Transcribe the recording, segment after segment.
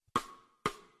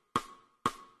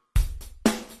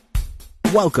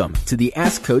Welcome to the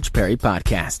Ask Coach Perry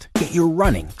podcast. Get your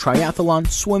running, triathlon,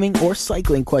 swimming, or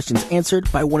cycling questions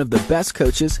answered by one of the best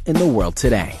coaches in the world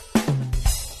today.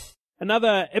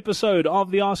 Another episode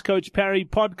of the Ask Coach Perry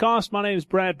podcast. My name is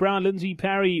Brad Brown. Lindsay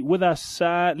Perry with us.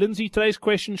 Lindsay, today's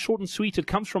question, short and sweet. It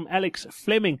comes from Alex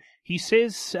Fleming. He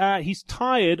says he's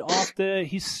tired after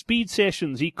his speed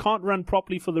sessions. He can't run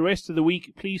properly for the rest of the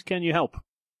week. Please, can you help?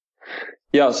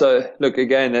 Yeah, so look,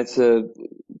 again, that's a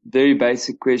very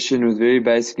basic question with very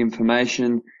basic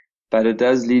information, but it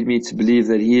does lead me to believe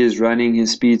that he is running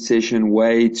his speed session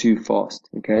way too fast.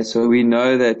 Okay, so we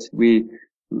know that we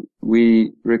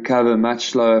recover much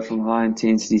slower from high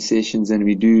intensity sessions than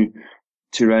we do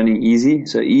to running easy.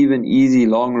 So even easy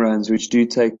long runs, which do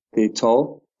take their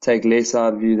toll, take less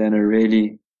out of you than a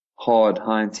really hard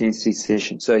high intensity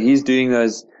session. So he's doing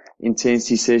those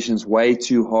intensity sessions way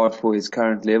too hard for his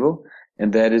current level,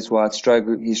 and that is why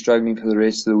he's struggling for the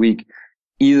rest of the week.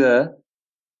 Either,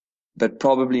 but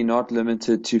probably not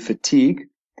limited to fatigue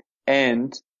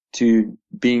and to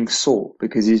being sore,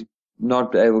 because he's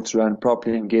not able to run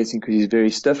properly, I'm guessing, because he's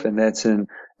very stiff, and that's a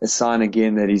sign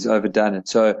again that he's overdone it.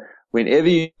 So whenever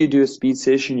you do a speed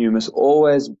session, you must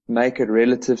always make it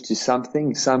relative to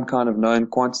something, some kind of known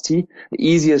quantity. The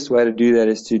easiest way to do that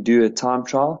is to do a time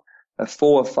trial, a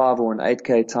 4, a 5, or an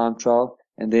 8K time trial.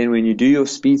 And then when you do your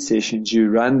speed sessions, you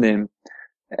run them,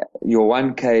 your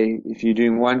 1K, if you're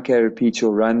doing 1K repeats,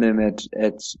 you'll run them at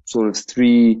sort of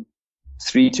 3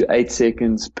 to 8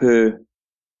 seconds per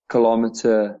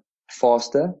kilometer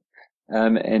faster.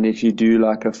 And if you do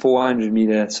like a 400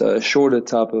 meter, so a shorter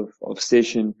type of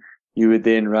session, you would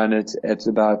then run it at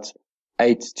about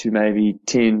 8 to maybe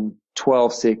 10,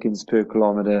 12 seconds per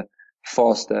kilometer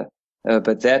faster.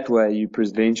 But that way you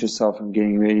prevent yourself from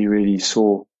getting really, really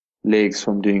sore legs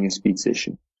from doing a speed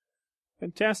session.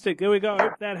 Fantastic. There we go.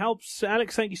 Hope that helps.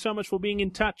 Alex, thank you so much for being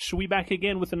in touch. We'll be back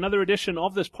again with another edition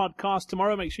of this podcast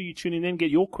tomorrow. Make sure you tune in and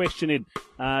get your question in.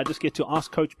 Just get to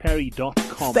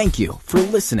askcoachperry.com. Thank you for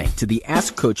listening to the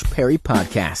Ask Coach Perry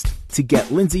podcast. To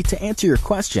get Lindsay to answer your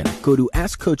question, go to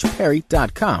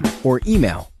askcoachperry.com or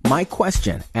email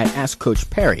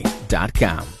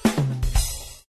myquestion@askcoachperry.com.